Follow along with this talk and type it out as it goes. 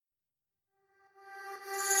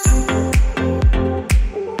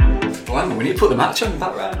we need to put the match on the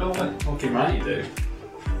background, don't we? Fucking right you do.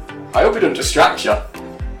 I hope it doesn't distract you.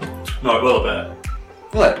 No, it will a bit.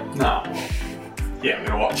 Will it? No. Yeah, I'm going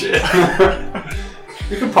to watch it.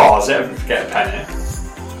 We can pause it and get a penny.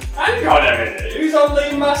 Hang on a minute, who's on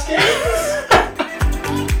Lean Maskins?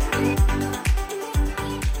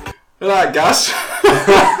 Alright, Gaz.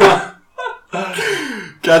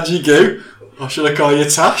 Gadgy Goo. Or should I call you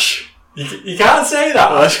Tash? You can't say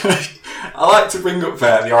that. I like to bring up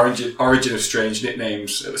the origin of strange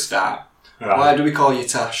nicknames at the start. Right. Why do we call you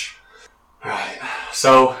Tash? Right.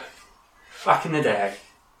 So, back in the day,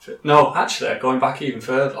 no, actually, going back even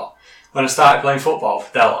further, when I started playing football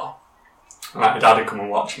for Della, my dad would come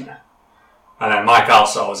and watch me. And then Mike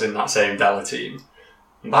also was in that same Della team.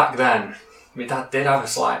 And back then, my dad did have a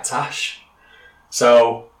slight tash.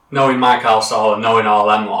 So, knowing Mike also and knowing all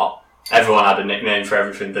them lot, everyone had a nickname for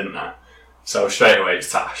everything, didn't they? So straight away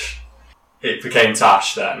it's Tash. It became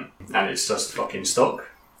Tash then, and it's just fucking stuck.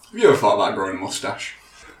 Have you ever thought about growing a moustache?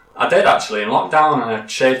 I did actually in lockdown, and I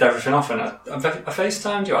shaved everything off, and I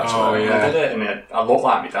FaceTimed you actually. Oh, yeah. I did it, and I looked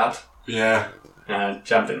like my dad. Yeah.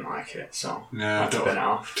 Jem didn't like it, so No, I had to bin it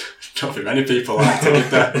off. Don't think many people liked it,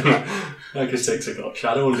 did they? Like a 6 o'clock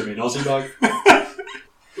shadow under my nosy bag.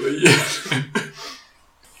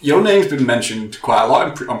 Your name's been mentioned quite a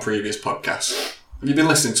lot on previous podcasts. Have you been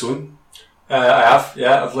listening to them? I have,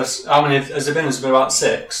 yeah. I've listened. How many has there been? Has there been about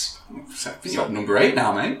 6? I think you're number 8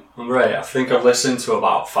 now, mate. Number 8. I think I've listened to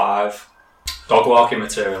about 5. Dog walking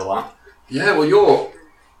material, that. Yeah, well,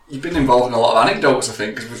 you've been involved in a lot of anecdotes, I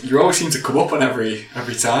think, because you always seem to come up on every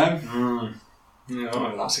time. Yeah, I don't know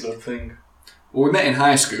if that's a good thing. Well, we met in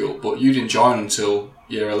high school, but you didn't join until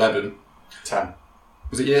year 11. 10.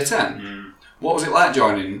 Was it year 10? What was it like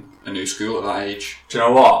joining a new school at that age? Do you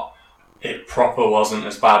know what? It proper wasn't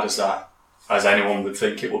as bad as anyone would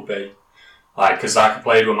think it would be. Like, because I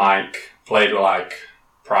played with Mike, played with like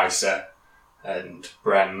Pricey and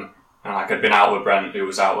Brent, and like I'd been out with Brent, who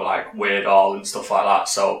was out with like Weird All and stuff like that.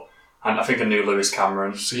 So, and I think I knew Lewis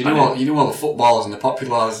Cameron. So you knew all the footballers and the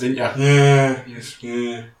populars, didn't you? Yeah.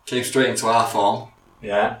 Yeah. Came straight into our form.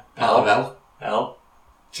 Yeah. L.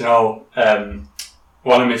 Do you know?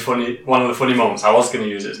 One of the funny moments. I was going to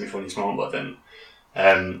use it as my funniest moment, but then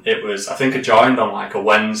it was. I think I joined on like a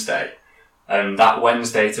Wednesday, and that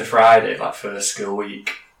Wednesday to Friday, that first school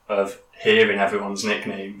week of hearing everyone's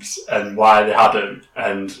nicknames and why they had them,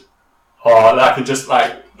 and I could just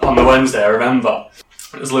like on the Wednesday, I remember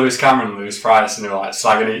it was Lewis Cameron and Lewis Price, and they were like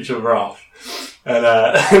slagging each other off, and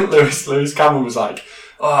Lewis Cameron was like,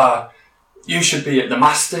 you should be at the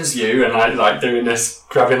Masters, you, and I like doing this,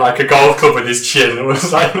 grabbing like a golf club with his chin, and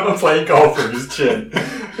was like, not playing golf with his chin.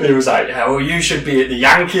 And he was like, yeah, well, you should be at the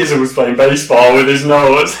Yankees, and was playing baseball with his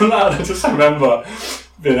nose. And I just remember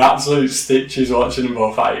being absolute stitches watching them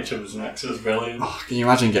both at each other's necks. It was brilliant. Oh, can you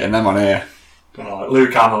imagine getting them on here?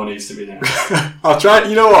 Luke Hamill needs to be there. I'll try.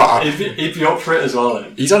 You know what? He'd be up for it as well.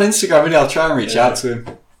 Then. He's on Instagram, and I'll try and reach out to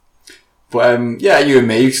him. But yeah, you and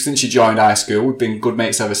me, since you joined high school, we've been good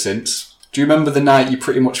mates ever since. Do you remember the night you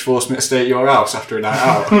pretty much forced me to stay at your house after a night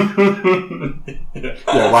out?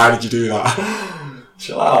 Yeah, why did you do that?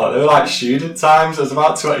 Chill out. They were like student times. It was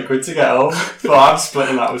about 20 quid to get home. But I'm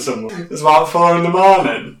splitting that with someone. It was about 4 in the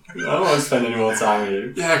morning. I don't want to spend any more time with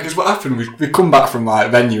you. Yeah, because what happened, we come back from like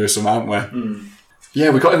venue or something, haven't we?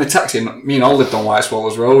 Yeah, we got in the taxi, and me and Ol lived on White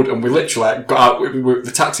Swallows Road, and we literally got out,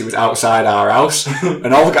 the taxi was outside our house,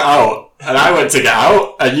 and Ol got out, and I went to get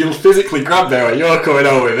out, and you physically grabbed me when you're coming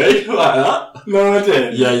home with me, like that. No, I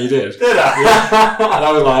did. Yeah, you did. Did I? Yeah. And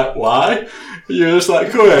I was like, why? And you were just like,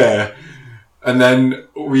 come here. And then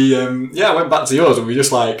we, went back to yours, and we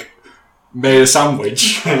just like made a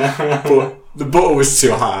sandwich, but the butter was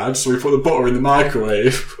too hard, so we put the butter in the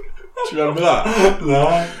microwave. Do you remember that?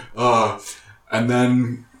 No. Oh. And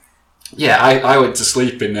then, yeah, I went to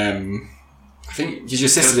sleep in, I think, your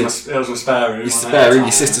sister did. It was my spare room.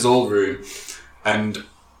 Your sister's old room. And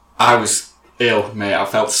I was ill, mate. I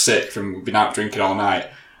felt sick from being out drinking all night.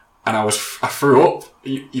 And I threw up.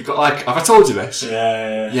 You've got like, have I told you this?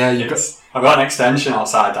 Yeah. Yeah, I've got an extension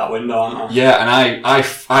outside that window, haven't I? Yeah, and I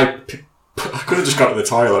could have just got to the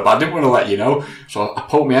toilet, but I didn't want to let you know. So I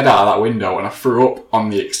pulled my head out of that window and I threw up on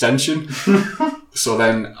the extension. So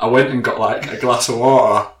then I went and got like a glass of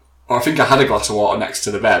water, or I think I had a glass of water next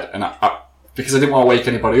to the bed, and I because I didn't want to wake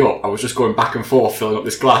anybody up, I was just going back and forth filling up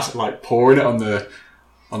this glass and like pouring it on the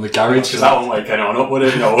garage. Because that won't wake anyone up, would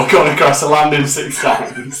it? No, we're going across the landing 6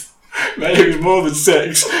 times. Mate, it was more than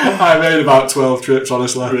 6. I made about 12 trips,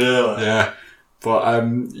 honestly. Really? Yeah. But I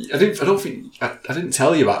didn't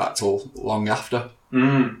tell you about that till long after. I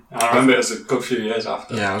remember it was a good few years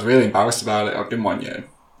after. Yeah, I was really embarrassed about it. I didn't want you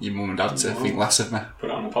your mum and dad to think less of me. Put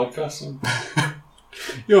it on the podcast. And...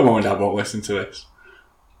 Your mum and dad won't listen to this.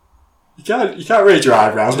 You can't raise your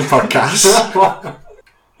eyebrows on the podcast.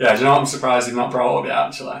 Yeah, do you know what I'm surprised you've not brought up yet,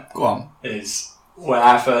 actually? Go on. Is when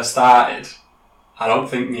I first started, I don't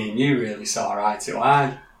think me and you really saw eye to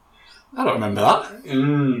eye. I don't remember that.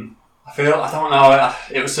 I don't know,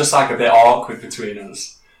 it was just like a bit awkward between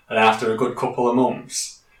us. And then after a good couple of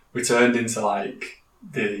months, we turned into like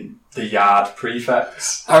the yard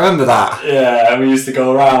prefects. I remember that. Yeah, and we used to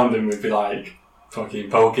go around and we'd be like fucking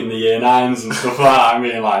poking the year 9s and stuff like that. I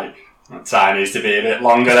mean, like, that tie needs to be a bit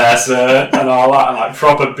longer there, sir, and all that, and like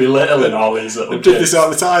proper belittling all these little Did they kids.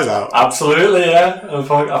 sort the ties out? Absolutely, yeah.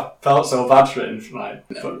 And I felt so bad for it. Like,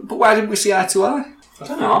 But why didn't we see eye to eye? I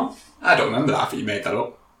don't know. I don't remember that. I think you made that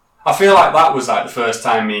up. I feel like that was like the first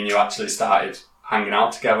time me and you actually started hanging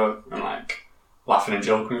out together and like laughing and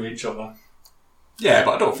joking with each other. Yeah,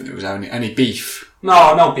 but I don't think there was any beef.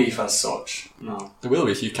 No beef as such. No. There will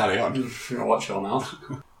be if you carry on. Watch your mouth.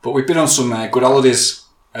 But we've been on some good holidays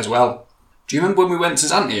as well. Do you remember when we went to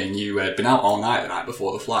Zante and you had been out all night the night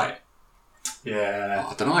before the flight? Yeah.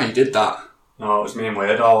 I don't know how you did that. No, it was me and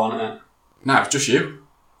Weirdoll, wasn't it? No, it was just you.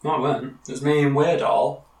 No, it weren't. It was me and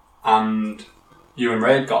Weirdoll, and you and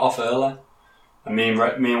Raid got off early. And me and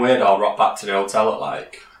Weirdoll rocked back to the hotel at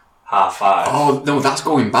like 5:30. Oh, no, that's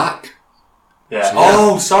going back. Yeah. So, yeah.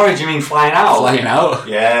 Oh, sorry, do you mean flying out? Flying out.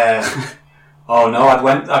 Yeah. Oh no,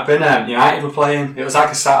 I'd been United were playing. It was like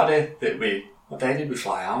a Saturday that what day did we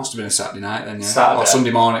fly out? Must have been a Saturday night then, yeah. Saturday. Or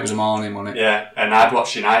Sunday morning, it was a morning, wasn't it? Yeah, and I'd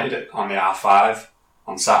watched United on the R5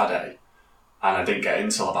 on Saturday, and I didn't get in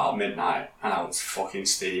till about midnight, and I was fucking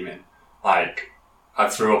steaming. Like, I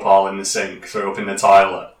threw up all in the sink, threw up in the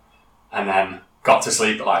toilet, and then got to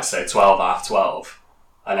sleep at like, say, 12:30,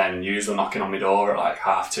 and then you were knocking on my door at like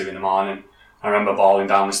 2:30 in the morning. I remember bawling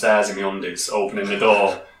down the stairs in my undies, opening the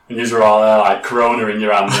door, and you were all there like Corona in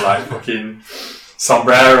your hand, like fucking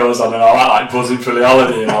sombreros on and all that, like buzzing for the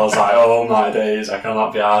holiday, and I was like, oh my days, I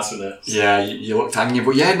cannot be arsed with this. Yeah, you looked hanging,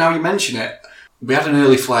 but yeah, now you mention it, we had an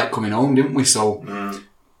early flight coming home, didn't we? So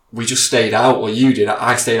we just stayed out. Well, you did.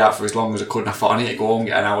 I stayed out for as long as I could, and I thought I need to go home and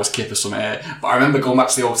get an hour's kip or something. But I remember going back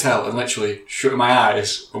to the hotel and literally shutting my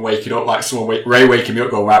eyes and waking up like Ray waking me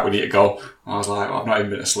up, going, right, we need to go. And I was like, I've not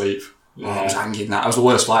even been asleep. Yeah. I was hanging that. It was the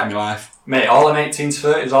worst flight in my life. Mate, all them 18s,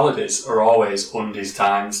 30s holidays are always undies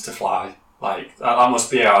times to fly. Like, that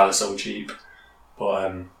must be how they're so cheap.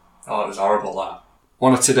 But, it was horrible, that.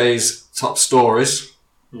 One of today's top stories.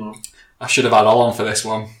 I should have had all on for this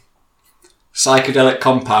one. Psychedelic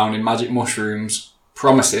compound in magic mushrooms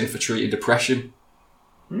promising for treating depression.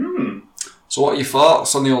 So what are your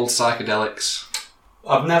thoughts on the old psychedelics?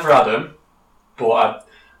 I've never had them, but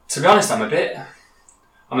to be honest, I'm a bit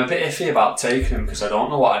iffy about taking them because I don't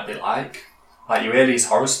know what I'd be like. Like, you hear these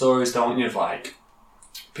horror stories, don't you, of like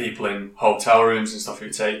people in hotel rooms and stuff who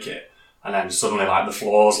take it, and then suddenly like the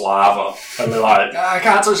floor's lava, and they're like, I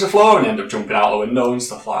can't touch the floor, and you end up jumping out the window and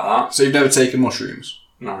stuff like that. So you've never taken mushrooms?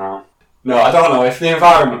 No, I don't know. If the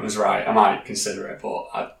environment was right, I might consider it, but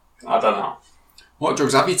I don't know. What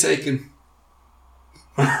drugs have you taken?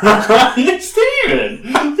 Stephen,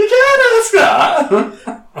 you can't ask that.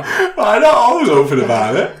 I'm not always open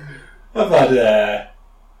about it. I've had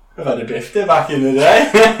a bifter back in the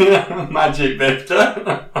day. Magic bifter.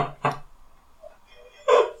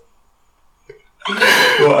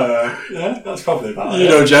 But, yeah, that's probably about it. You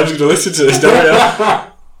know Jem's going to listen to this, don't you?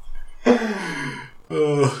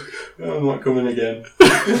 Oh, I'm not coming again.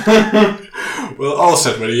 Well, all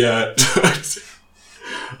said when he... I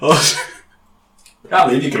can't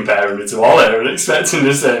believe you're comparing me to Ollie and expecting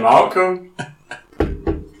the same outcome.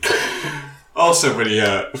 Also, when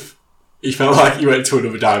he felt like he went to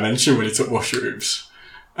another dimension when he took mushrooms.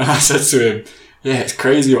 And I said to him, yeah, it's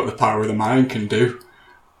crazy what the power of the mind can do.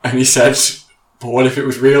 And he said, but what if it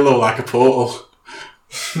was real though, like a portal?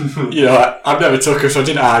 You know, I've never took it, so I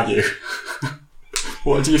didn't argue.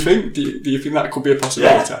 What do you think? Do you think that could be a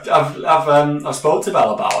possibility? Yeah, I've spoke to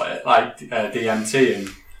Belle about it, like DMT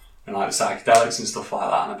and like the psychedelics and stuff like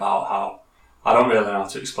that, and about how I don't really know how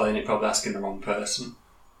to explain it, probably asking the wrong person.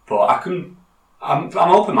 But I'm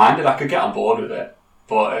open-minded, I could get on board with it,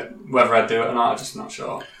 but whether I'd do it or not, I'm just not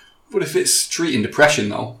sure. But if it's treating depression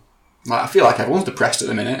though, like I feel like everyone's depressed at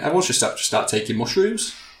the minute, everyone should start taking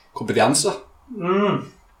mushrooms. Could be the answer.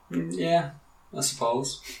 Yeah, I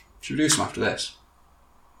suppose. Should we do some after this?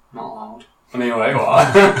 Not allowed. Anyway,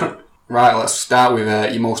 what? Right, let's start with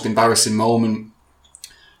your most embarrassing moment.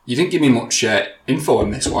 You didn't give me much info on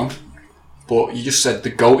this one, but you just said the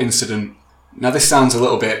goat incident. Now this sounds a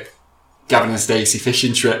little bit Gavin and Stacey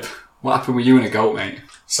fishing trip. What happened with you and a goat, mate?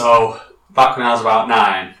 So, back when I was about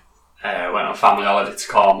 9, went on family holiday to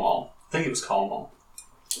Cornwall. I think it was Cornwall.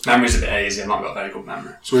 Memory's a bit hazy, I've not got a very good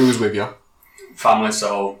memory. So who was with you? Family,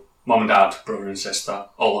 so mum and dad, brother and sister,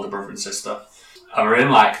 older brother and sister. And we're in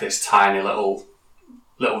like this tiny little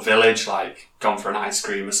village, like gone for an ice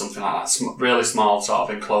cream or something like that. Really small, sort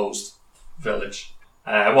of enclosed village.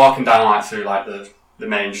 Walking down like through like the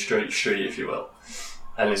main street, if you will.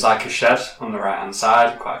 And there's like a shed on the right hand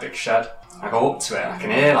side, quite a big shed. I go up to it and I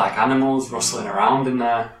can hear like animals rustling around in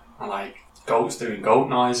there and like goats doing goat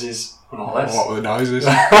noises and all this. What were the noises?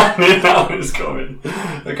 I knew that was coming.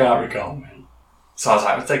 I can't recall, mate. So I was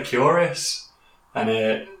like, I was curious. And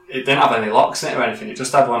it didn't have any locks in it or anything. It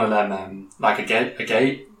just had one of them, like a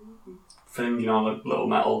gate thing, you know, a little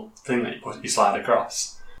metal thing that you slide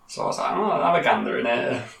across. So I was like, I'll have a gander in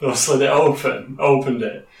it. I slid it open, opened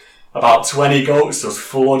it. About 20 goats just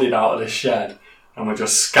flooded out of this shed. And we're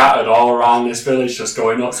just scattered all around this village, just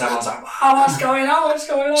going nuts. Everyone's like, wow, what's going on? What's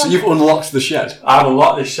going on? So you've unlocked the shed? I've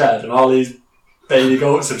unlocked this shed, and all these baby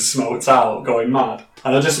goats have smoked out, going mad.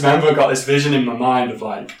 And I just remember I got this vision in my mind of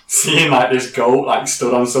like seeing like this goat like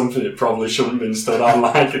stood on something it probably shouldn't have been stood on,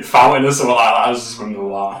 like a fountain or something like that. I was just wondering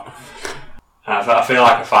why. And I feel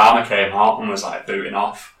like a farmer came out and was like booting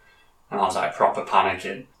off. And I was like proper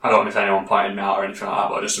panicking. I don't know if anyone pointed me out or anything like that,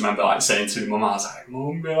 but I just remember like saying to Mum, I was like,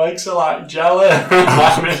 Mum, my legs are like jelly.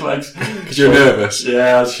 Because you're nervous?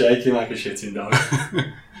 Yeah, I was shaking like a shitting dog.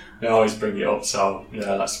 They always bring it up, so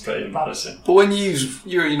yeah, that's pretty embarrassing. But when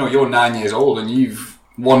you're 9 years old and you've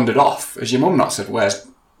wandered off, has your mum not said, where's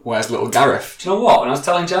little Gareth? Do you know what? When I was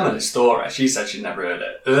telling Gemma this story, she said she'd never heard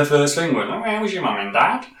it. The first thing was, where was your mum and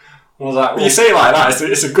dad? I was like, well, you say it like that,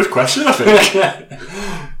 it's a good question, I think.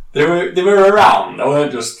 They were around. They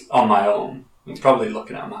weren't just on my own. I was probably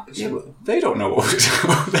looking at a map or something. Yeah, they don't know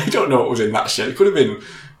what was in that shed. It could have been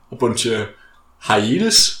a bunch of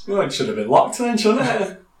hyenas. Well, it should have been locked then, shouldn't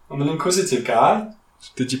it? I'm an inquisitive guy.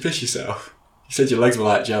 Did you piss yourself? You said your legs were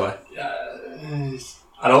like jelly. Yeah,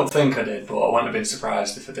 I don't think I did, but I wouldn't have been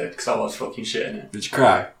surprised if I did, because I was fucking shitting it. Did you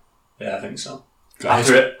cry? Yeah, I think so.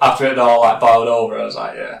 After it all like boiled over, I was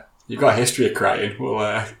like, yeah. You've got a history of crying.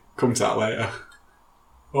 We'll come to that later.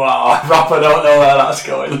 Wow, I proper don't know where that's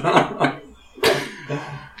going.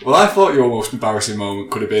 Well, I thought your most embarrassing moment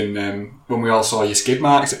could have been when we all saw your skid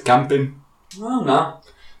marks at camping. Oh, no.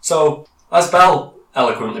 So, as Bell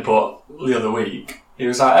eloquently put the other week, he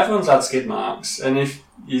was like, everyone's had skid marks, and if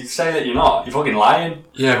you say that you're not, you're fucking lying.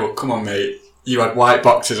 Yeah, but come on, mate. You had white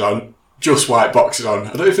boxers on. Just white boxers on.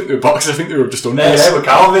 I don't even think they were boxers, I think they were just undies. They were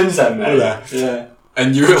Calvins then, mate. Yeah.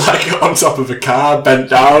 And you were like on top of a car, bent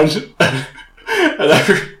down.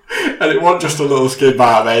 And it wasn't just a little skid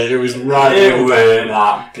mark, mate. It was right. It weren't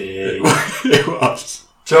that big. It was.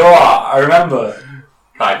 Do you know what? I remember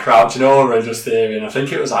like crouching over and just hearing. I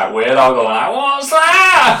think it was like weird. I was going like, "What's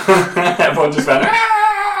that?" Everyone just went.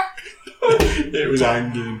 Ah! It was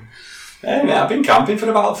hanging. Hey, mate, I've been camping for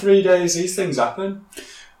about 3 days. These things happen.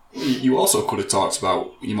 You also could have talked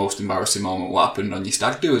about your most embarrassing moment. What happened on your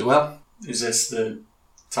stag do as well? Is this the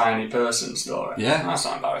tiny person story? Yeah. That's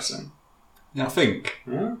not embarrassing. Yeah, I think.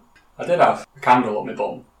 Yeah. I did have a candle up my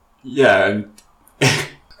bum. Yeah, and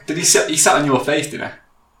he sat on your face, didn't he?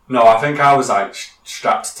 No, I think I was like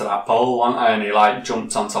strapped to that pole, wasn't I? And he like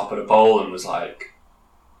jumped on top of the pole and was like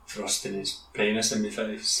thrusting his penis in my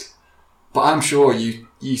face. But I'm sure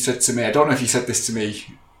you said to me, I don't know if you said this to me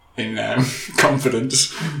in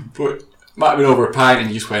confidence, but it might have been over a pint and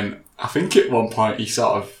you just went, I think at one point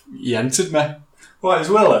he entered me. What, his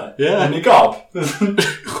Willie? Yeah. In your gob?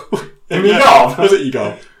 In your gob? Was it your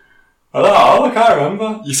gob? I don't know, I can't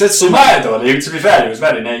remember. You said He something. might have done. To be fair, he was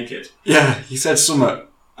very naked. Yeah, he said something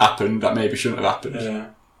happened that maybe shouldn't have happened. Yeah.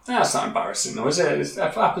 That's not embarrassing though, is it?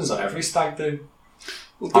 It happens on every stag do.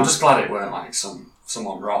 I'm just glad it weren't like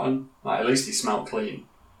someone rotten. Like, at least he smelled clean.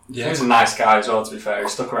 Yeah. He was a nice guy as well, to be fair. He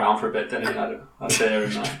stuck around for a bit, didn't he? Had a beer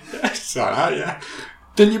and that. It's alright, yeah.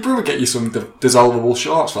 Didn't your brother get you some dissolvable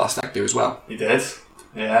shorts for that stag do as well? He did.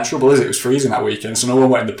 Yeah. The trouble is, it was freezing that weekend, so no one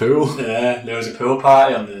went in the pool. Yeah, there was a pool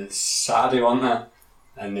party on the Saturday, wasn't there?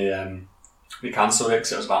 And they cancelled it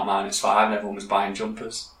because it was about -5 and everyone was buying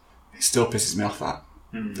jumpers. It still pisses me off, that.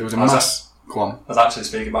 There was a Go on. I was actually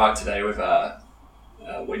speaking about it today with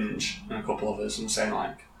Winge and a couple of us and saying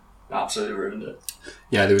like, it absolutely ruined it.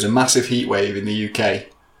 Yeah, there was a massive heat wave in the UK,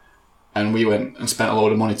 and we went and spent a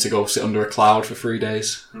load of money to go sit under a cloud for 3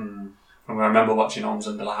 days. And I remember watching Homes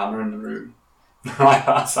Under the Hammer in the room. Like,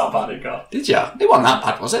 that's how bad it got. Did ya? It wasn't that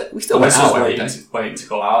bad, was it? We still went out every day. Waiting to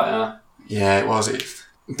go out, yeah. Yeah, it was.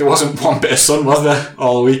 There wasn't one bit of sun, was there,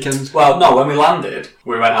 all weekend? Well, no, when we landed,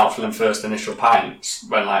 we went out for them first initial pints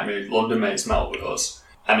when like my London mates met up with us.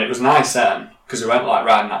 And it was nice then, because we went like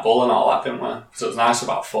riding that bull and all that, didn't we? So it was nice for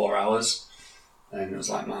about 4 hours. And it was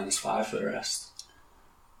like -5 for the rest.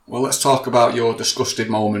 Well, let's talk about your disgusted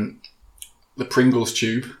moment. The Pringles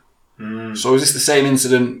tube. So is this the same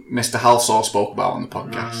incident Mr. Halsall spoke about on the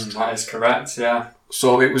podcast? That is correct, yeah.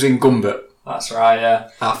 So it was in Gumbert. That's right, yeah.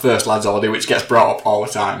 Our first lads holiday, which gets brought up all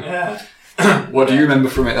the time. Yeah. What do you remember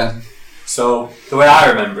from it then? So the way I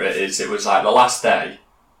remember it is it was like the last day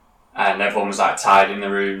and everyone was like tidying the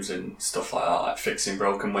rooms and stuff like that, like fixing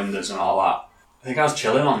broken windows and all that. I think I was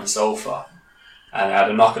chilling on the sofa and I had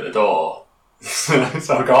a knock at the door. So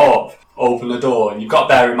I go up, open the door, and you've got to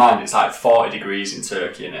bear in mind it's like 40 degrees in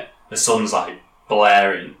Turkey, innit? The sun's like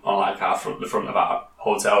blaring on like the front of our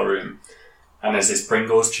hotel room. And there's this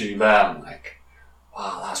Pringles tube there. I'm like,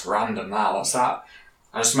 wow, that's random now. What's that?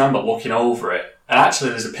 I just remember looking over it. And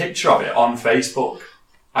actually, there's a picture of it on Facebook.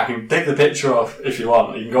 I can dig the picture off if you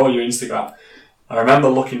want. You can go on your Instagram. I remember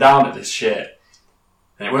looking down at this shit.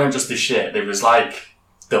 And it weren't just this shit. There was like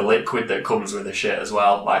the liquid that comes with the shit as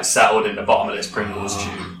well. Like settled in the bottom of this Pringles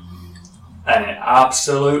tube. And it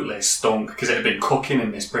absolutely stunk because it had been cooking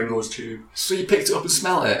in this Pringles tube. So you picked it up and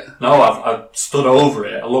smelled it? No, I stood over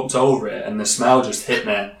it, I looked over it, and the smell just hit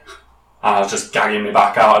me. And I was just gagging me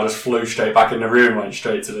back out. I just flew straight back in the room, went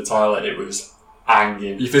straight to the toilet. It was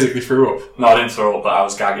hanging. You physically threw up? No, I didn't throw up, but I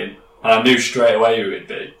was gagging. And I knew straight away who it'd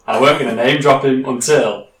be. And I weren't going to name drop him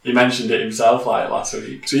until he mentioned it himself like last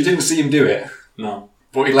week. So you didn't see him do it? No.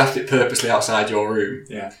 But he left it purposely outside your room?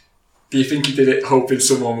 Yeah. Do you think he did it hoping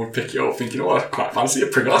someone would pick it up, thinking, oh, I quite fancy a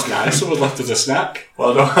Pringle, that's nice, someone left as a snack?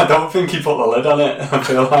 Well, I don't think he put the lid on it. I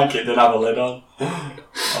feel like it did have a lid on.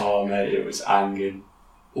 Oh, mate, it was hanging.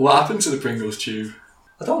 What happened to the Pringles tube?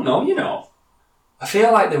 I don't know, you know. I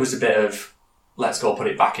feel like there was a bit of, let's go put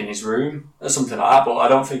it back in his room, or something like that, but I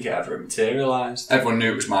don't think it ever materialised. Everyone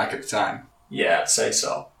knew it was Mike at the time. Yeah, I'd say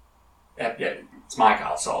so. Yeah, it's Mike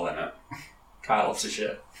Halsall, isn't it? Kyle loves the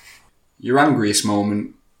shit. Your angriest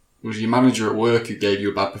moment was your manager at work who gave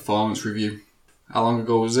you a bad performance review. How long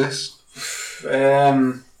ago was this?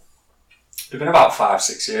 It'd been about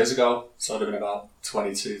 5-6 years ago, so it'd have been about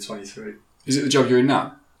 22, 23. Is it the job you're in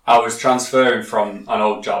now? I was transferring from an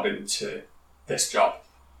old job into this job,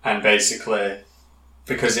 and basically,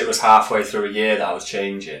 because it was halfway through a year that I was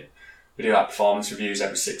changing, we do like performance reviews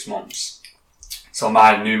every 6 months. So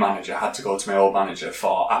my new manager had to go to my old manager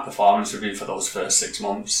for a performance review for those first 6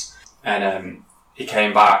 months, and he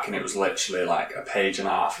came back and it was literally like a page and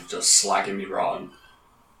a half of just slagging me rotten.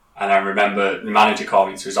 And I remember the manager called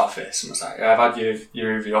me into his office and was like, yeah, I've had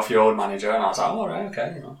your review off your old manager. And I was like, oh, all right,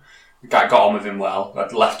 okay, you know. Got on with him well.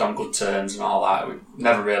 I'd left on good terms and all that. We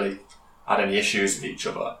never really had any issues with each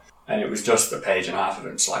other. And it was just a page and a half of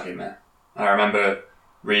him slagging me. And I remember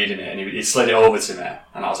reading it and he slid it over to me.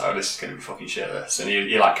 And I was like, oh, this is going to be fucking shit, this. And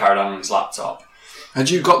he like carried on his laptop. Had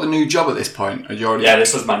you got the new job at this point? Had you already... Yeah,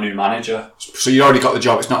 this was my new manager. So you already got the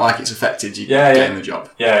job. It's not like it's affected you getting the job.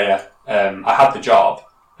 Yeah. I had the job,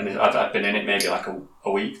 and I'd been in it maybe like a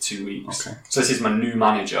week, 2 weeks. Okay. So this is my new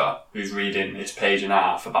manager who's reading this page and a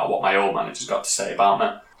half about what my old manager's got to say about me.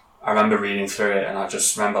 I remember reading through it, and I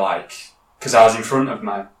just remember like, because I was in front of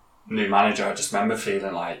my new manager, I just remember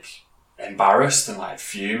feeling like embarrassed and like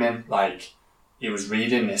fuming. Like he was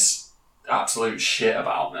reading this absolute shit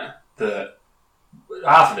about me that.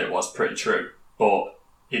 Half of it was pretty true, but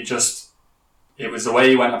it was the way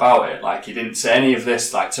he went about it. Like, he didn't say any of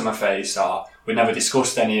this, like, to my face, or we never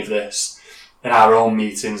discussed any of this in our own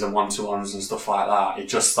meetings and one-to-ones and stuff like that. He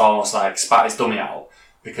just almost, like, spat his dummy out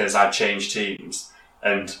because I'd changed teams.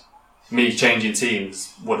 And me changing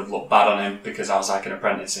teams would have looked bad on him because I was, like, an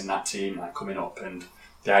apprentice in that team, like, coming up. And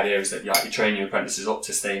the idea was that, like, you train your apprentices up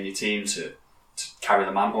to stay in your team to carry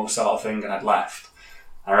the mantle sort of thing, and I'd left.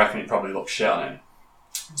 I reckon it probably looked shit on him.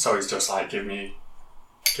 So he's just like, give me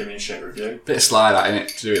a shit review. Bit of sly that,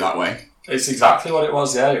 innit, to do it that way. It's exactly what it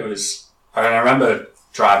was, yeah. It was. I remember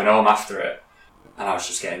driving home after it, and I was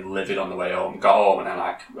just getting livid on the way home. Got home, and then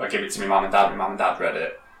like I gave it to my mum and dad. My mum and dad read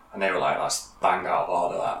it, and they were like, "That's bang out of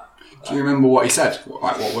order." That. Do you remember what he said?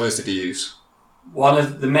 What words did he use? One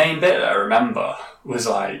of the main bit that I remember was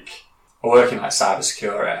like, I work in like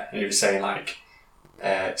cybersecurity, and he was saying like,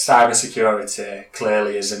 cybersecurity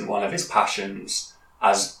clearly isn't one of his passions,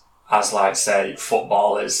 as like say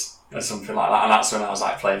football is, or something like that. And that's when I was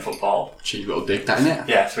like playing football. Cheap little dig, that, innit?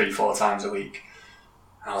 Yeah, 3-4 times a week.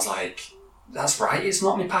 And I was like, that's right, it's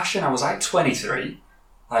not my passion. I was like 23.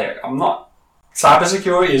 Like, I'm not,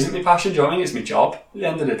 cybersecurity isn't my passion, do you know what I mean? It's my job at the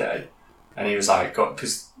end of the day. And he was like,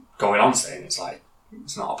 because going on saying it's like,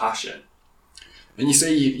 it's not a passion. And you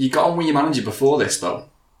say you got on with your manager before this though?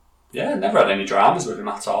 Yeah, never had any dramas with him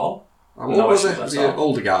at all. What was it? Was he an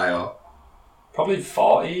older guy or? Probably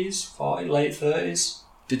 40s, late 30s.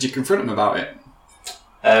 Did you confront him about it?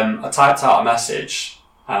 I typed out a message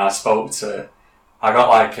and I got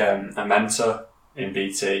like a mentor in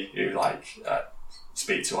BT who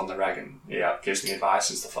speak to on the reg and gives me advice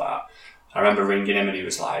and stuff like that. I remember ringing him and he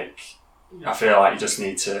was like, I feel like you just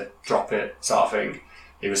need to drop it, sort of thing.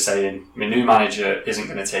 He was saying, my new manager isn't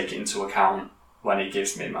going to take it into account when he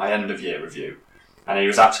gives me my end of year review. And he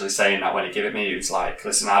was actually saying that when he gave it me, he was like,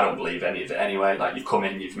 listen, I don't believe any of it anyway. Like, you've come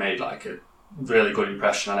in, you've made like a really good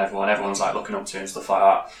impression on everyone. Everyone's like looking up to you and stuff like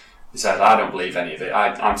that. He said, I don't believe any of it.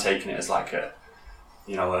 I'm taking it as like a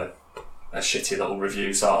shitty little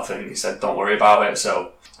review sort of thing. He said, don't worry about it.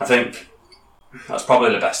 So I think that's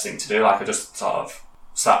probably the best thing to do. Like, I just sort of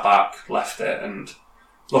sat back, left it, and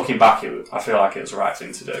looking back, I feel like it was the right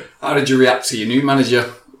thing to do. How did you react to your new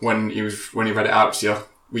manager when he read it out to you?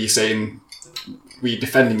 Were you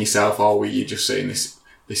defending yourself, or were you just saying this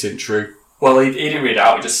isn't true? Well, he didn't read it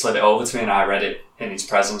out. He just slid it over to me, and I read it in his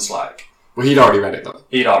presence. Like, well, he'd already read it though.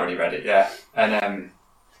 He'd already read it, yeah. And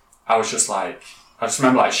I was just like, I just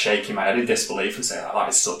remember like shaking my head in disbelief and saying, that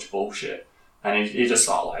is such bullshit. And he just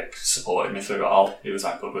sort of like supported me through it all. He was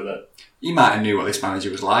like good with it. You might have knew what this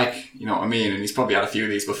manager was like, you know what I mean? And he's probably had a few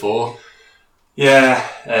of these before. Yeah,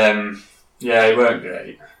 he weren't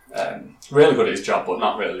great. Really good at his job, but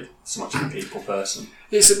not really so much of a people person.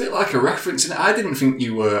 It's a bit like a reference, and I didn't think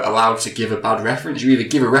you were allowed to give a bad reference. You either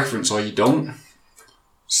give a reference or you don't.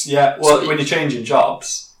 Yeah, well, when you're changing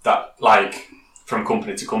jobs, that like from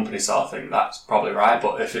company to company sort of thing, that's probably right.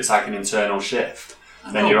 But if it's like an internal shift,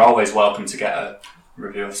 then you're always welcome to get a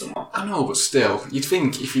review of someone. I know, but still, you'd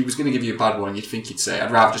think if he was going to give you a bad one, you'd think he'd say,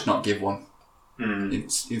 I'd rather just not give one.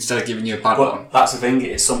 Instead of giving you a bad one. That's the thing,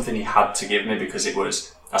 it's something he had to give me because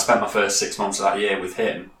I spent my first 6 months of that year with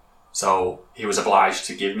him, so he was obliged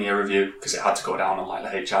to give me a review because it had to go down on like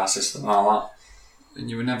the HR system and all that. And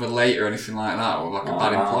you were never late or anything like that, or like a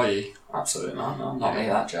bad employee? Absolutely not, no. Not me,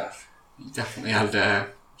 that, Jeff. You definitely had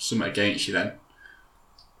something against you then.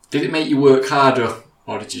 Did it make you work harder,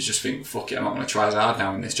 or did you just think, fuck it, I'm not going to try as hard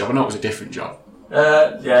now in this job? I know it was a different job.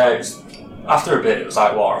 After a bit, it was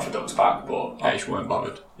like water off a duck's back, but... Yeah, you just weren't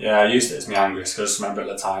bothered. Yeah, I used it as my anger, because I just remember at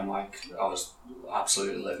the time, like, I was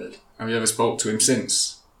absolutely livid. Have you ever spoke to him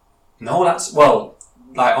since? No,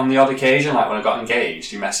 like, on the odd occasion, like, when I got engaged,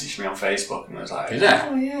 he messaged me on Facebook and was like... Did he?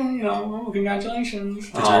 Oh, yeah, congratulations.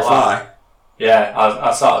 Did you reply? Yeah,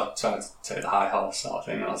 I sort of tried to take the high horse sort of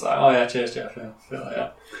thing, and I was like, oh yeah, cheers, Jeff, I feel like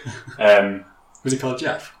that. Was he called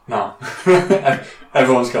Jeff? No.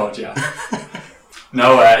 Everyone's called Jeff.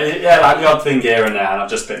 No, like the odd thing here and there, and I've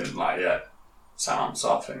just been like, sound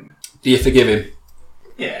sort of thing. Do you forgive him?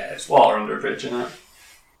 Yeah, it's water under a bridge, isn't it?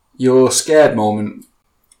 Your scared moment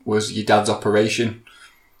was your dad's operation.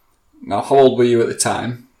 Now, how old were you at the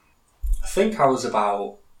time? I think I was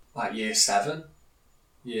about like year 7,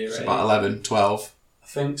 year 8. About 11, 12. I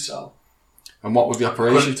think so. And what was the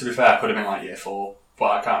operation? To be fair, I could have been like year 4, but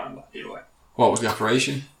I can't remember either way. What was the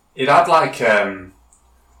operation? It had like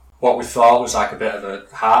what we thought was like a bit of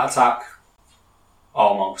a heart attack,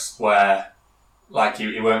 almost, where like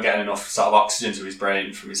he weren't getting enough sort of oxygen to his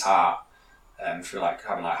brain from his heart, through like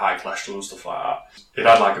having like high cholesterol and stuff like that. It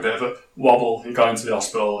had like a bit of a wobble. He got into the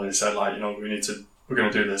hospital and he said like, we're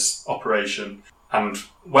going to do this operation. And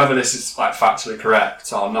whether this is like factually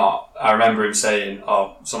correct or not, I remember him saying,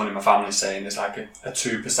 or someone in my family saying, there's like a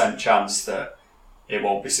 2% chance that it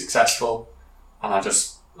won't be successful. And I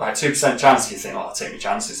just, like 2% chance, you think, I'll take my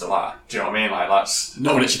chances of that. Do you know what I mean? Like, that's...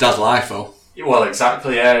 Not when it's your dad's life, though. Well,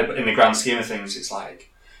 exactly, yeah. But in the grand scheme of things, it's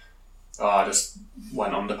like, I just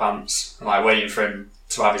went underpants. And like waiting for him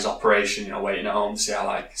to have his operation, waiting at home to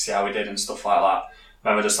see how he did and stuff like that. I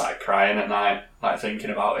remember just like crying at night, like thinking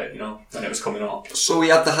about it, when it was coming up. So he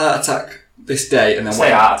had the heart attack this day and then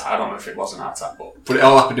heart attack, I don't know if it was an heart attack, but it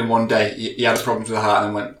all happened in one day. He had problems with the heart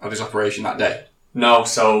and then had his operation that day? No,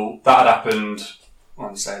 so that had happened, I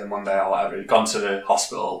want to say the Monday or whatever. He'd gone to the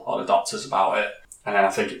hospital or the doctors about it, and then I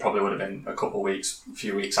think it probably would have been a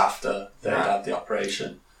few weeks after they'd had the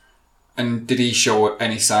operation. And did he show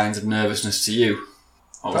any signs of nervousness to you?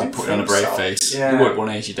 Or was he putting on a brave face? Yeah. You were at one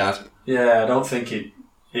age, your dad. Yeah, I don't think he'd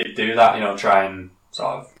do that, try and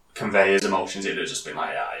sort of convey his emotions. He'd have just been like,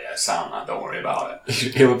 yeah, sound that, don't worry about it.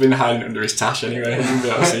 He'll have been hiding under his tash anyway. He wouldn't be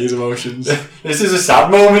able to see his emotions. This is a sad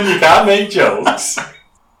moment, you can't make jokes.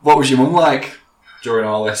 What was your mum like during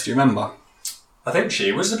all this, do you remember? I think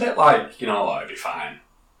she was a bit like, it'd be fine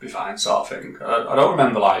sort of thing. I don't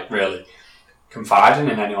remember like really confiding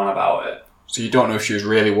in anyone about it. So you don't know if she was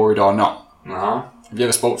really worried or not? No. Have you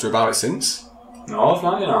ever spoke to her about it since? No, I've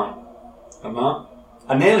not, I'm not.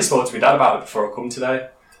 I nearly spoke to my dad about it before I come today.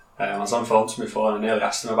 I was on phone to him before and I nearly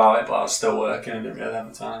asked him about it, but I was still working and didn't really have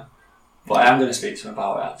the time. But I am going to speak to him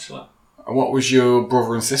about it, actually. And what was your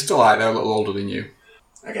brother and sister like? They're a little older than you.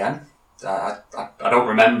 Again, I don't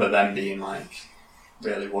remember them being, like,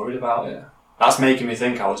 really worried about it. That's making me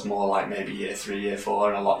think I was more like maybe year 3, year 4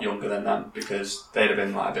 and a lot younger than them because they'd have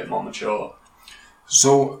been, like, a bit more mature.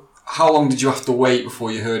 So, how long did you have to wait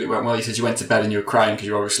before you heard it went well? You said you went to bed and you were crying because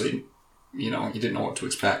you obviously, you didn't know what to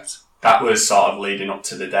expect. That was sort of leading up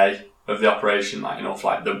to the day of the operation, like, for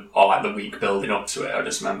like the week building up to it. I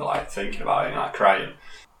just remember, like, thinking about it and, like, crying.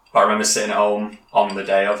 But I remember sitting at home on the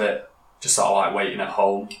day of it, just sort of, like, waiting at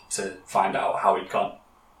home to find out how he'd gone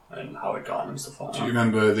and how he'd gone and stuff like that. Do you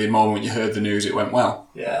remember the moment you heard the news it went well?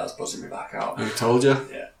 Yeah, I was buzzing me back out. Who told you?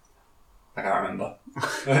 Yeah. I can't remember.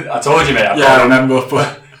 I told you, mate. I remember,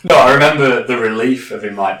 but... No, I remember the relief of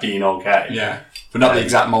him, like, being okay. Yeah, but not the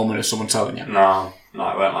exact moment of someone telling you. No, it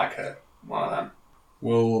weren't like one of them.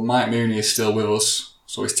 Well, Mike Mooney is still with us,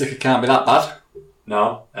 so his ticket can't be that bad.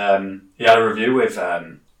 No, he had a review with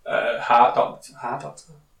Heart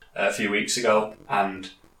Doctor a few weeks ago, and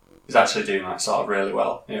he's actually doing, like, sort of really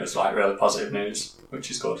well. It was, like, really positive news, which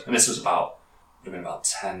is good. And this was about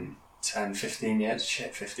 15 years.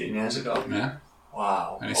 Shit, 15 years ago. Yeah.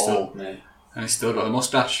 Wow, and old me. And he's still got the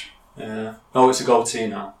moustache. Yeah. No, it's a goatee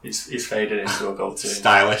now. He's faded into a goatee.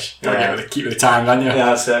 Stylish. Gotta keep with the time, don't you? Yeah,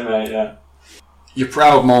 that's it, mate, yeah. Your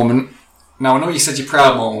proud moment. Now, I know you said your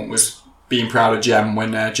proud moment was being proud of Jem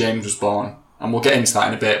when James was born, and we'll get into that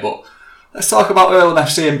in a bit, but let's talk about Earlham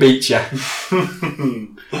FC and Beecher.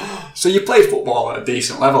 So you played football at a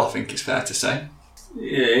decent level, I think it's fair to say.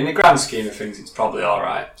 Yeah, in the grand scheme of things, it's probably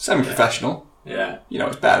alright. Semi-professional. Yeah.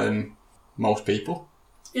 It's better than most people.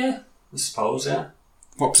 Yeah, I suppose, yeah.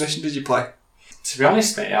 What position did you play? To be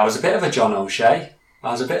honest, mate, I was a bit of a John O'Shea.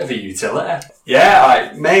 I was a bit of a utility.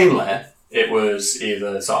 Yeah, mainly it was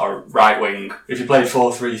either sort of right wing. If you played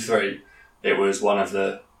 4-3-3, it was one of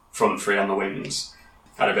the front three on the wings.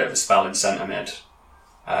 Had a bit of a spell in centre mid.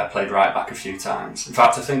 Played right back a few times. In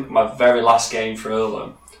fact, I think my very last game for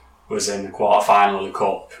Earlham was in the quarter final of the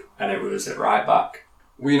cup, and it was at right back.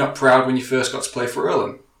 Were you not proud when you first got to play for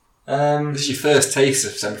Earlham? This is your first taste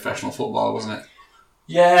of semi-professional football, wasn't it?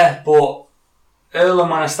 Yeah, but Earlham,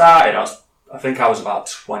 when I started, I think I was about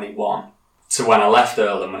 21. To when I left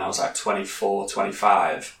Earlham, when I was like 24,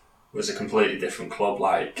 25, was a completely different club.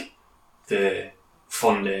 Like, the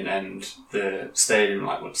funding and the stadium,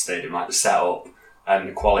 like the setup and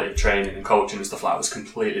the quality of training and coaching and stuff like that was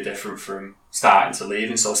completely different from starting to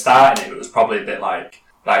leaving. So starting it was probably a bit like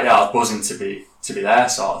I was buzzing to be there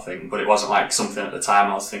sort of thing, but it wasn't like something at the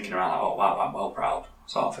time I was thinking around like, oh wow, I'm well proud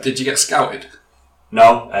sort of thing. Did you get scouted?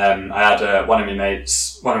 No, I had one of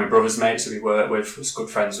my brother's mates who we worked with was good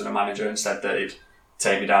friends with a manager and said that he'd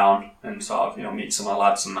take me down and sort of, meet some of the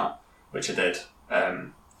lads and that, which I did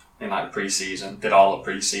in like pre-season, did all the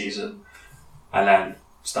pre-season and then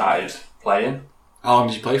started playing. How long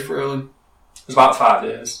did you play for Earlham? It was about 5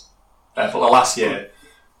 years. But the last year,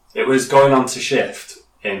 it was going on to shift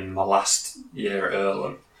in my last year at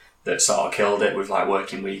Earlham that sort of killed it with like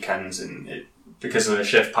working weekends and because of the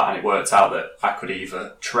shift pattern, it worked out that I could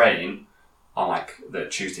either train on like the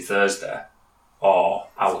Tuesday, Thursday, or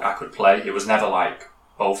I could play. It was never like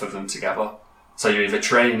both of them together. So you're either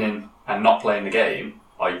training and not playing the game,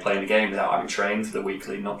 or you're playing the game without having trained for the week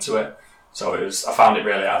leading up to it. So I found it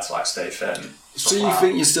really hard to like stay fit. And so you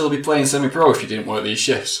think you'd still be playing semi-pro if you didn't work these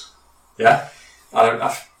shifts? Yeah,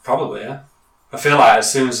 probably, yeah. I feel like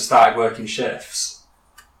as soon as I started working shifts,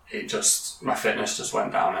 my fitness just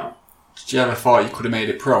went downhill. Did you ever thought you could have made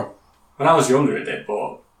it pro? When I was younger it did,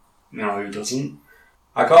 but who doesn't?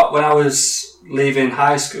 When I was leaving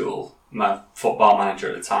high school, my football manager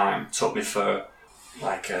at the time took me for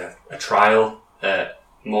like a trial at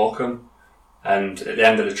Morecambe, and at the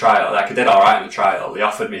end of the trial, like I did alright in the trial, they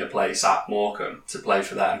offered me a place at Morecambe to play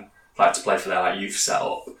for them, like to play for their like youth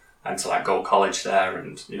setup and to like go college there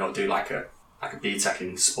and do like a BTEC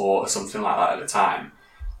in sport or something like that at the time.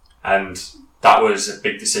 And that was a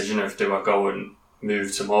big decision of do I go and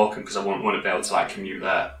move to Morecambe because I wouldn't be able to like commute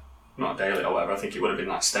there, not daily or whatever. I think it would have been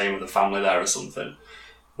like staying with the family there or something.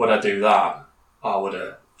 Would I do that, or would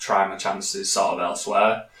I try my chances sort of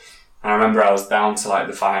elsewhere? And I remember I was down to like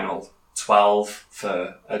the final 12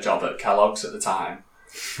 for a job at Kellogg's at the time.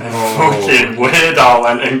 And fucking weirdo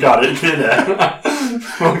went and got it, didn't it?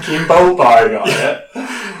 Fucking boat boy got it.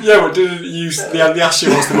 Yeah, but they asked you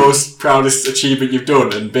what's the most proudest achievement you've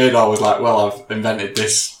done, and Beardall was like, well, I've invented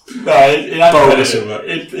this boat. He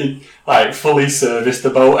like fully serviced the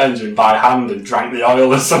boat engine by hand and drank the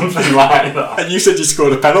oil or something like that. And you said you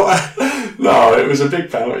scored a penalty. No, it was a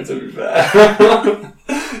big penalty, to be fair.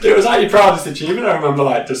 It was like your proudest achievement. I remember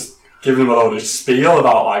like just giving him a load of spiel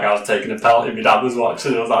about like I was taking a penalty, my dad was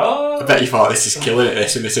watching, and I was like, oh. I bet you thought this is killing it,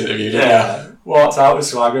 this in this interview, didn't you? Yeah, walked out with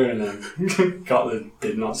swagger and then got the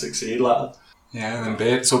did not succeed letter. Yeah, and then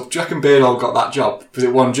Beard. So do you reckon Beardall got that job? Was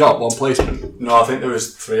it one job, one placement? No, I think there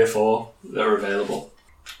was 3 or 4 that were available.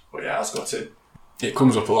 But yeah, I was got it. It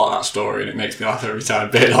comes up a lot, that story, and it makes me laugh every time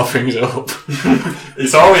Beardall brings it up.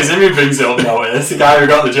 It's always him who brings it up now. It's the guy who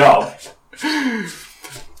got the job.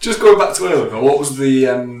 Just going back to Earlham, what was the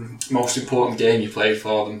most important game you played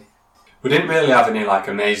for them? We didn't really have any like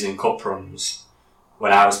amazing cup runs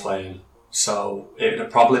when I was playing, so it would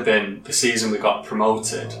have probably been the season we got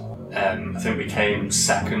promoted. I think we came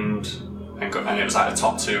second, and it was like the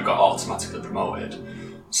top 2 got automatically promoted.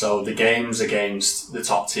 So the games against the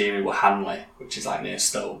top team who were Hanley, which is like near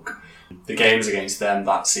Stoke, the games against them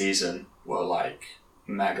that season were like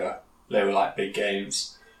mega. They were like big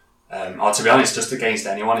games. Or to be honest, just against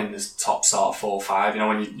anyone in this top sort of 4 or 5. You know,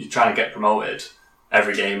 when you're trying to get promoted,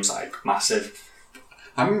 every game's like massive.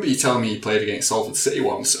 I remember you telling me you played against Salford City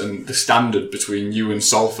once, and the standard between you and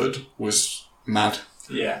Salford was mad.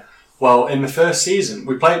 Yeah. Well, in the first season,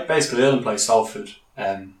 we played, basically Earlham plays Salford,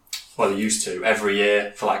 well they used to, every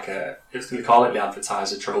year for like we call it the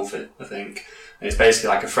Advertiser Trophy, I think. And it's basically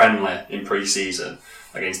like a friendly in pre-season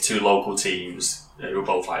against 2 local teams who were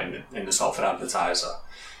both like in the Salford Advertiser.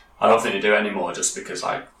 I don't think they do it anymore just because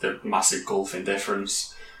like the massive gulf in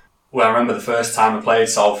difference. Well, I remember the first time I played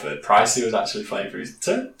Salford, Pricey was actually playing for his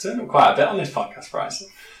turned up quite a bit on this podcast, Pricey.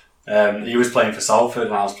 He was playing for Salford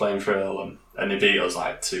and I was playing for Earlham, and they beat us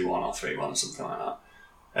like 2-1 or 3-1 or something like that.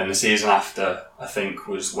 And the season after, I think,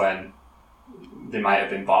 was when they might have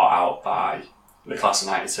been bought out by the class of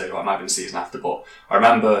 92, or it might have been the season after, but I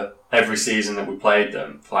remember every season that we played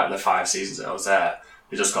them, for like the 5 seasons that I was there,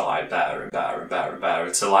 they just got like better and better and better and better,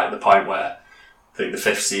 to like the point where I think the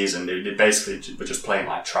 5th season they basically were just playing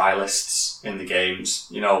like trialists in the games,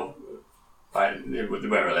 you know, like they weren't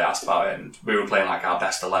really asked about it, and we were playing like our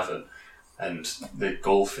best 11, and the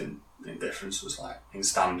gulf in difference was like, in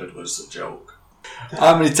standard was a joke.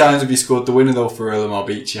 How many times have you scored the winner though for Earlham or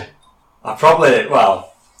beat you? I probably,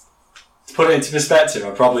 well, to put it into perspective, I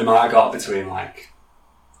probably might have got between like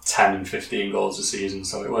 10 and 15 goals a season,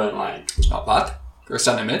 so it weren't like... Not bad. For a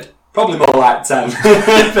centre mid. Probably more like 10,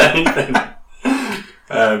 if anything.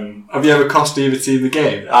 Have you ever cost either team the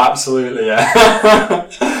game? Absolutely, yeah.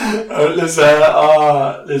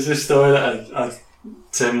 There's this story that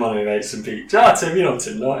Tim, one of my mates, and Pete. Tim, you know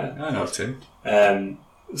Tim, don't you? I know Tim. The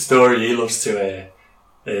story he loves to hear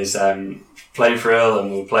is playing for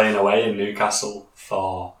Earlham. We were playing away in Newcastle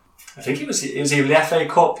for, I think it was either the FA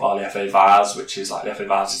Cup or the FA Vase, which is like the FA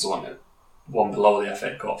Vase is the one below the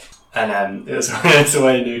FA Cup, and it was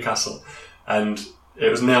away in Newcastle, and it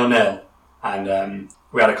was 0-0, and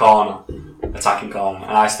we had a corner, attacking corner,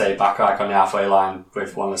 and I stayed back like on the halfway line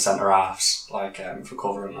with one of the centre halves, like for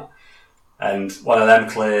cover and that, and one of them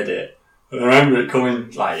cleared it. And I remember it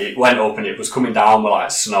coming, like it went up and it was coming down with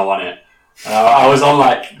like snow on it. And I was on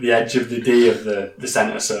like the edge of the D of the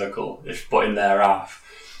centre circle, but in their half.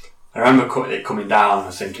 I remember it coming down and I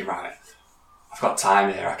was thinking, right, I've got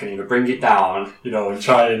time here, I can either bring it down, you know, and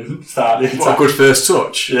try and start the attack. What a good first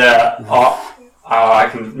touch. Yeah, or I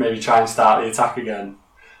can maybe try and start the attack again.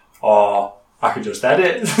 Or I can just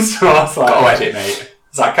edit. So I was like, go edit, mate.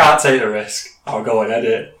 So I can't take the risk, I'll go and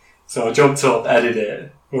edit. So I jumped up, edited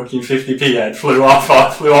it, fucking 50p head, flew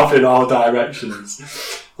off in all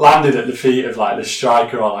directions. Landed at the feet of like this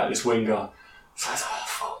striker or like this winger. So I was like, oh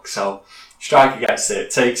fuck. So striker gets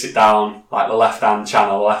it, takes it down like the left hand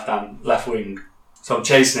channel, left wing. So I'm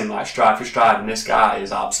chasing him like stride for stride, and this guy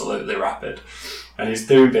is absolutely rapid. And he's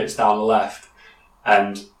doing bits down the left.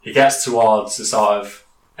 And he gets towards the sort of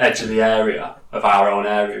edge of the area, of our own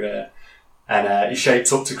area here. And he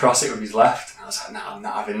shapes up to cross it with his left. And I was like, no, I'm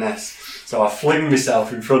not having this. So I fling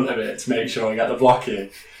myself in front of it to make sure I get the block in.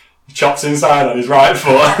 He chops inside on his right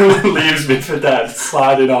foot and leaves me for dead,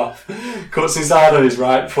 sliding off. Cuts inside on his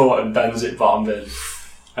right foot and bends it bottom bin.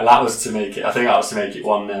 And that was to make it, I think that was to make it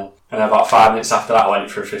 1-0. And about 5 minutes after that I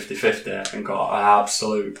went for a 50-50 and got an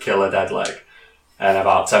absolute killer dead leg. And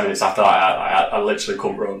about 10 minutes after that I literally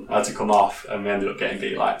couldn't run. I had to come off and we ended up getting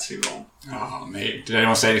beat like 2-1. Oh mate, did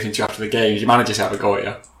anyone say anything to you after the game? Did your manager have a go at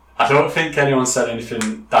you? I don't think anyone said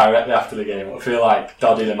anything directly after the game. I feel like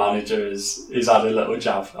Doddy, the manager, he's had a little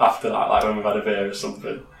jab after that, like when we've had a beer or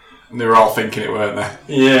something. And they were all thinking it, weren't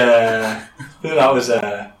they? Yeah, that was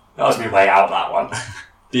my way out, that one.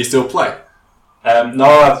 Do you still play?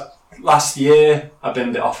 No, last year I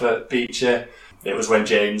binned it off at Beecher. It was when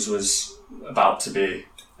James was about to be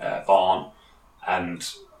born, and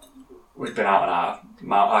we'd been out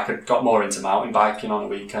and I got more into mountain biking on the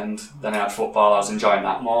weekend. Then I had football. I was enjoying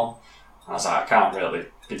that more. I was like, I can't really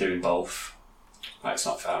be doing both. Like, it's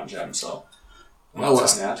not fair on Jem, so... Well,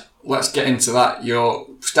 let's get into that. You're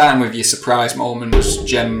starting with your surprise moment was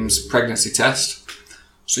Jem's pregnancy test.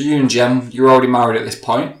 So you and Jem, you're already married at this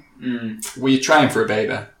point. Were you trying for a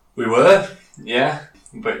baby? We were, yeah.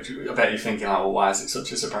 But I bet you're thinking, like, well, why is it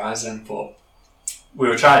such a surprise then? But we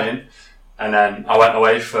were trying, and then I went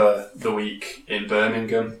away for the week in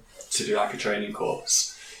Birmingham to do like a training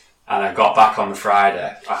course. And I got back on the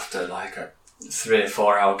Friday after like a 3 or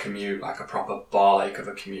 4 hour commute, like a proper ball ache of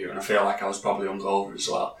a commute, and I feel like I was probably hungover as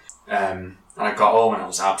well. And I got home and I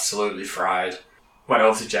was absolutely fried. Went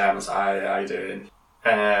over to Jem, I was like, "Hi, how you doing?"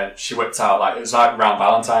 And she whipped out, like, it was like around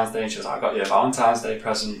Valentine's Day, and she was like, "I got you a Valentine's Day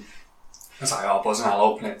present." I was like, "Oh, buzzing, I'll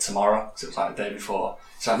open it tomorrow," because it was like the day before.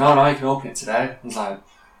 She's like, no, you can open it today. I was like,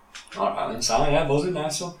 alright then, so yeah, buzzing,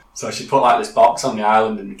 nice one. So she put like this box on the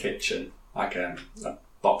island in the kitchen, like a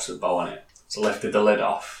box with a bow on it. So I lifted the lid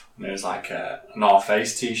off, and there was like a North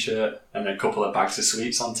Face t-shirt and a couple of bags of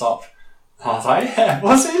sweets on top. And I was like, yeah,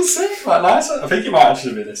 buzzing, sick, like, nice one. I think it might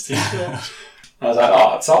actually be this t-shirt. I was like,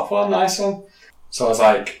 oh, top one, nice one. So I was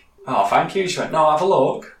like, oh, thank you. She went, no, have a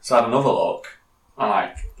look. So I had another look. I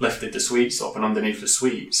like lifted the sweets up, and underneath the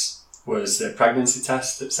sweets was the pregnancy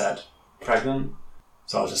test that said pregnant.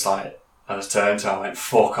 So I was just like, I just turned to her, I went,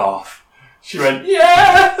 fuck off. She went,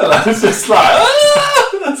 yeah! And I was just like, ah!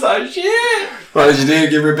 I was like, shit! What did you do?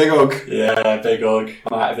 Give her a big hug? Yeah, big hug.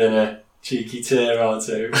 Might have been a cheeky tear or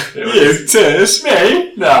two. You? Tears?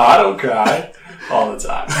 Me? No, I don't cry. All the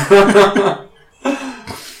time.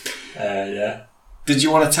 Yeah. Did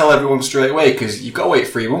you want to tell everyone straight away? Because you've got to wait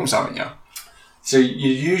 3 months, haven't you? So you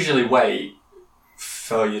usually wait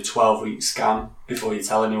for your 12-week scan before you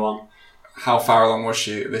tell anyone. How far along was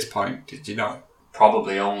she at this point? Did you know?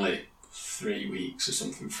 Probably only 3 weeks or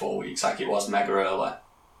something, 4 weeks, like it was mega early.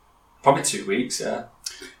 Probably 2 weeks, yeah.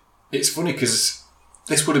 It's funny because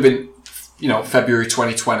this would have been, February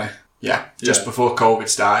 2020. Yeah, just before COVID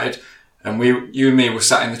started. And you and me were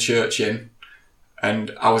sat in the church and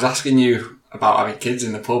I was asking you about having kids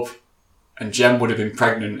in the pub, and Jem would have been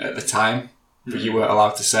pregnant at the time, but you weren't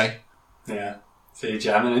allowed to say. Yeah. See,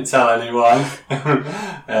 Jem, I didn't tell anyone.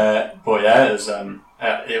 But yeah,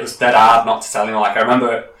 it was dead hard not to tell anyone. Like, I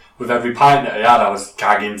remember with every pint that I had, I was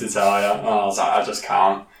gagging to tell you. And I was like, I just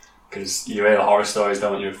can't. Because you hear horror stories,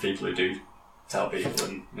 don't you, of people who do tell people,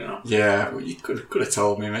 and, Yeah, well, you could have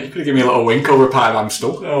told me, mate. You could have given me a little wink over a pint of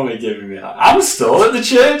Amstel. Only giving me that. Amstel at the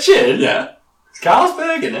church inn? Yeah. It's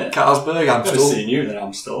Carlsberg, isn't it? Carlsberg, Amstel. I've never seen you in an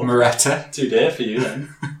Amstel. Moretta. Too dear for you,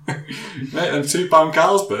 then. Mate, them £2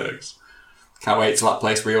 Carlsbergs. Can't wait till that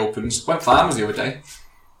place reopens. Went Farmers the other day.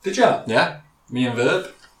 Did you? Yeah. Me and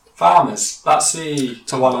Verb. Farmers? That's the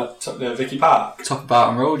one at the Vicky Park? Top of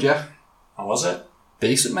Barton Road, yeah. How was it?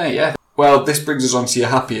 Decent, mate, yeah. Well, this brings us on to your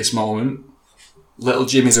happiest moment. Little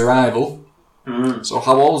Jimmy's arrival. So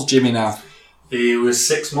how old's Jimmy now? He was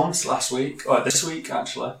 6 months last week, or this week,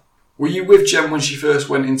 actually. Were you with Jem when she first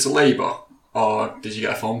went into labour? Or did you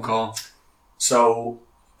get a phone call? So,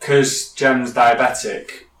 because Jem's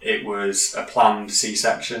diabetic, it was a planned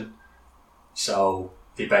C-section. So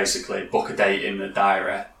they basically book a date in the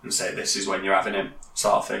diary and say this is when you're having him,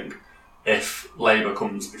 sort of thing. If labour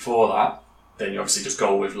comes before that, then you obviously just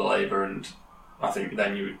go with the labour, and I think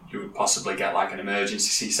then you would possibly get like an emergency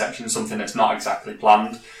C-section, something that's not exactly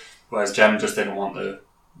planned. Whereas Jem just didn't want the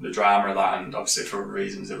drama of that, and obviously for other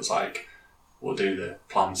reasons it was like, we'll do the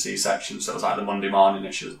planned C-section. So it was like the Monday morning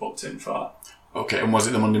that she was booked in for. Okay, and was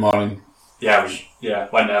it the Monday morning? Yeah,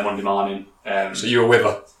 went there Monday morning. So you were with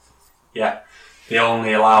her? Yeah. They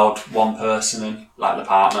only allowed one person in, like the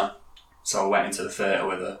partner. So I went into the theatre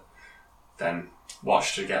with her, then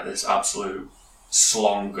watched her get this absolute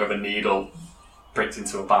slong of a needle pricked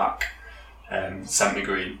into her back, sent me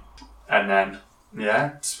green. And then,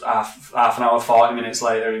 half an hour, 40 minutes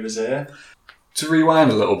later, he was here. To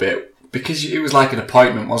rewind a little bit, because it was like an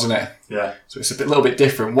appointment, wasn't it? Yeah. So it's a little bit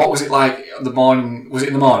different. What was it like the morning? Was it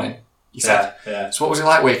in the morning? You said? Yeah. So what was it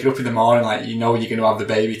like waking up in the morning, like you're going to have the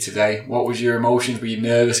baby today? What was your emotions? Were you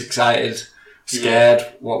nervous, excited, scared?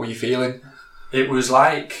 Yeah. What were you feeling? It was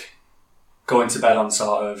like going to bed on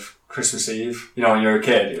sort of Christmas Eve. When you're a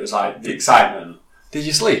kid, it was like the excitement. Did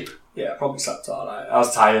you sleep? Yeah, I probably slept all right. I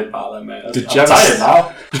was tired by then, mate. I'm tired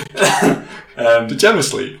now. Did Jem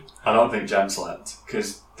sleep? I don't think Jem slept,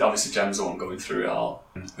 because obviously Jem's the one going through it all.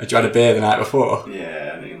 Had you had a beer the night before?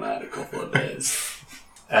 Yeah, I think I had a couple of beers.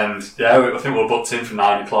 And I think we were booked in for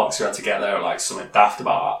 9 o'clock, so we had to get there at like something daft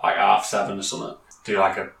about like 7:30 or something. do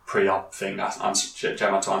like a pre-op thing.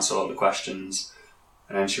 Gemma to answer all the questions,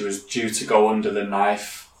 and then she was due to go under the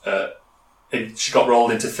knife. She got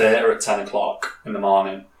rolled into theatre at 10 o'clock in the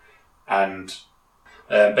morning, and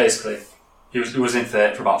basically he was in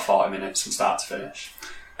theatre for about 40 minutes from start to finish.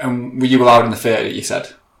 And were you allowed in the theatre, you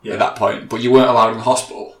said, at that point? But you weren't allowed in the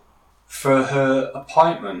hospital? For her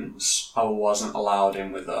appointments, I wasn't allowed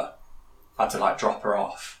in with her. I had to like drop her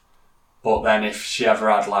off. But then if she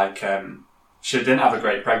ever had like... she didn't have a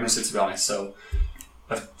great pregnancy, to be honest, so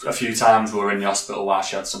a few times we were in the hospital while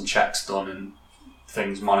she had some checks done and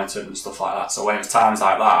things monitored and stuff like that. So when it was times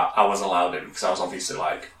like that, I was allowed in, because I was obviously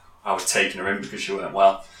like, I was taking her in because she weren't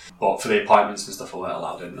well. But for the appointments and stuff, I weren't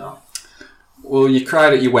allowed in, no. Well, you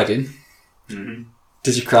cried at your wedding. Mm-hmm.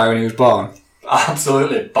 Did you cry when he was born?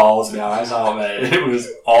 Absolutely balls my eyes out, mate. It was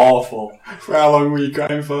awful. For how long were you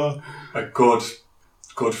crying for? A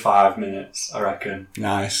good 5 minutes, I reckon.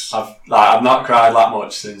 Nice. I've not cried that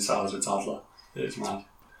much since I was a toddler. It's mad.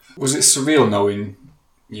 Was it surreal knowing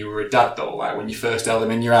you were a dad though, like when you first held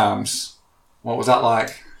him in your arms? What was that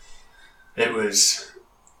like? It was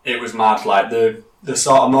mad. Like the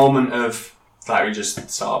sort of moment of like we just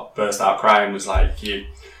sort of burst out crying was like you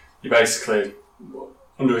basically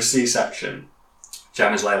under a C-section.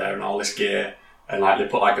 Gemma's lay there in all this gear, and like they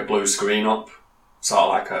put like a blue screen up, sort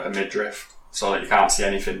of like a midriff, so that you can't see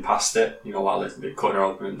anything past it. You know, while they're cutting her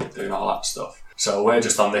open and doing all that stuff. So we're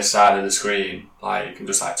just on this side of the screen, like, and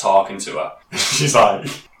just like talking to her. she's like,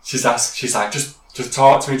 just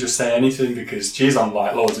talk to me, just say anything, because she's on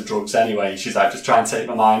like loads of drugs anyway. She's like, just try and take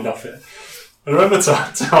my mind off it. I remember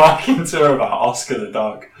talking to her about Oscar the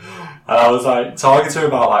dog, and I was like talking to her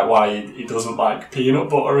about like why he doesn't like peanut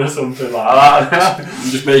butter or something like that.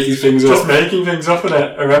 Just making things up. Just making things up, and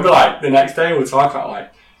I remember like the next day we were talking about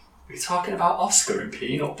like, are you talking about Oscar and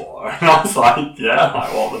peanut butter? And I was like, yeah,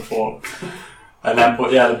 like what the fuck. And then,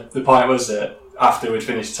 but yeah, the point was that after we'd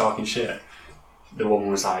finished talking shit, the woman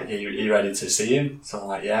was like, are you ready to see him? So I'm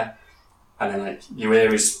like, yeah. And then like, you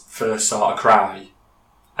hear his first sort of cry.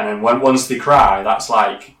 And then once they cry, that's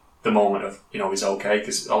like the moment of, you know, he's okay.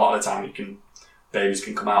 Because a lot of the time babies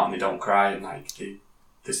can come out and they don't cry, and like,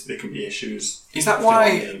 there can be issues. Is that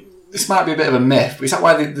why, this might be a bit of a myth, but is that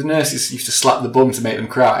why the nurses used to slap the bum to make them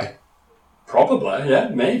cry? Probably, yeah,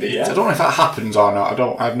 maybe, yeah. I don't know if that happens or not.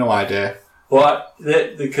 I have no idea. Well,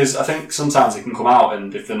 because I think sometimes they can come out,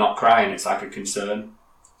 and if they're not crying, it's like a concern.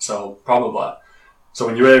 So probably. So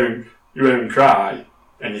when you hear him cry,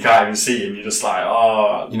 and you can't even see him, you're just like,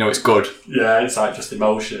 oh, you know, it's good. Yeah, it's like just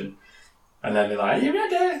emotion. And then they're like, are you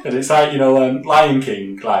ready? And it's like, you know, Lion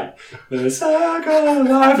King, like, the circle of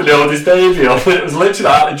life, and they hold this baby up. It was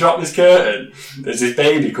literally like, they dropped this curtain, there's this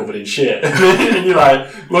baby covered in shit. And you're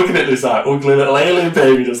like, looking at this like ugly little alien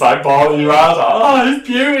baby just like bawling your eyes, like, oh, it's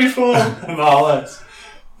beautiful, and all this.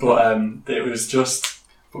 But it was just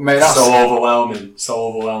so overwhelming.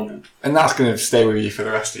 And that's going to stay with you for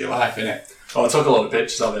the rest of your life, innit? Oh, I took a lot of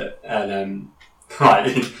pictures of it, and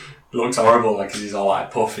like, it looks horrible, like, because he's all like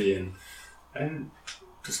puffy and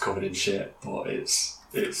just covered in shit, but it's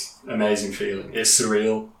amazing feeling. It's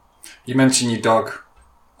surreal. You mentioned your dog,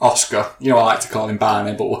 Oscar. You know, I like to call him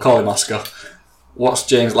Barney, but we'll call him Oscar. What's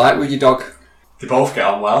James like with your dog? They both get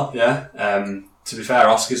on well, yeah. To be fair,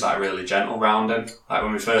 Oscar's like really gentle round him. Like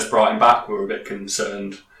when we first brought him back, we were a bit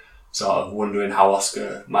concerned, sort of wondering how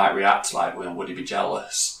Oscar might react. Like, would he be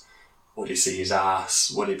jealous? Would he see his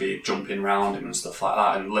ass? Would he be jumping around him and stuff like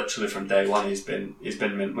that? And literally from day one, he's been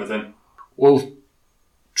mint with him. Well,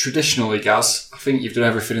 traditionally, Gaz, I think you've done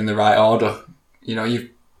everything in the right order. You know, you've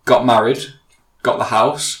got married, got the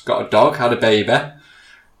house, got a dog, had a baby.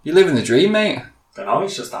 You're living the dream, mate. I don't know,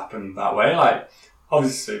 it's just happened that way. Like,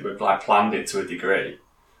 obviously, we've like planned it to a degree,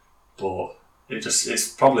 but it's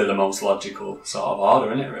probably the most logical sort of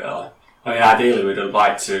order, isn't it, really? I mean, ideally, we'd have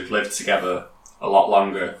liked to live together a lot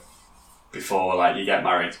longer before, like, you get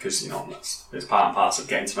married, because, you know, it's part and parcel of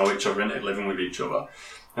getting to know each other, isn't it? Living with each other.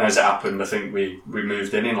 And as it happened, I think we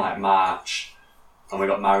moved in like March, and we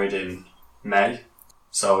got married in May.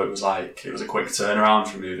 So it was a quick turnaround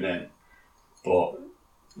from moving in. But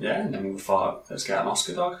yeah, and then we thought, let's get an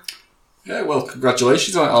Oscar dog. Yeah, well,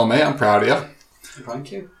 congratulations on it all, mate. I'm proud of you.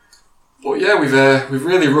 Thank you. But yeah, we've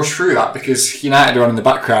really rushed through that because United are on in the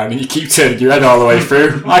background and you keep turning your head all the way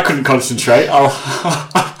through. I couldn't concentrate. I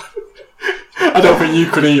don't think you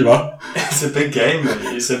could either. It's a big game,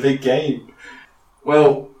 mate. It's a big game.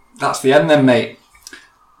 Well, that's the end then, mate.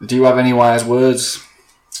 Do you have any wise words?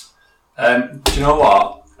 Do you know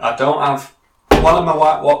what? I don't have... what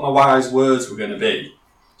my wise words were going to be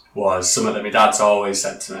was something that my dad's always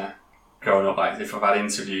said to me growing up, like if I've had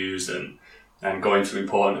interviews and and going to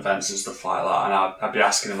important events and stuff like that. And I'd be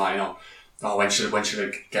asking him like, oh, when should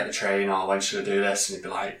I get the train, or when should I do this? And he'd be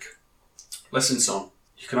like, listen, son,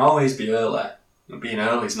 you can always be early. And being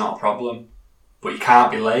early is not a problem, but you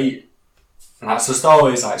can't be late. And that's just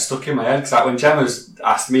always like stuck in my head, because like when Gemma's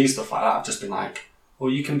asked me stuff like that, I've just been like,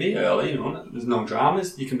 well, you can be early, there's no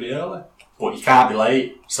dramas, you can be early, but you can't be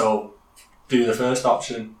late, so do the first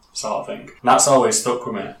option, sort of thing. And that's always stuck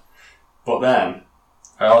with me. But then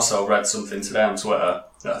I also read something today on Twitter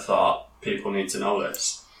that I thought people need to know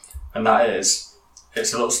this, and that is,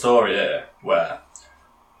 it's a little story here where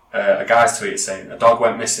a guy's tweeted saying a dog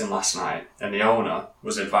went missing last night and the owner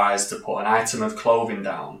was advised to put an item of clothing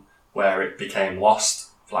down where it became lost,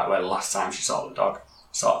 like where the last time she saw the dog,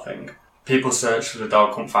 sort of thing. People searched for the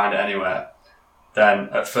dog, couldn't find it anywhere. Then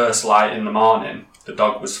at first light in the morning, the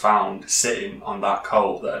dog was found sitting on that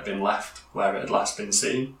coat that had been left where it had last been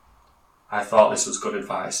seen. I thought this was good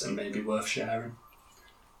advice and maybe worth sharing.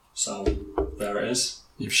 So there it is.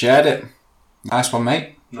 You've shared it. Nice one,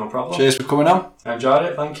 mate. No problem. Cheers for coming on. I enjoyed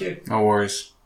it, thank you. No worries.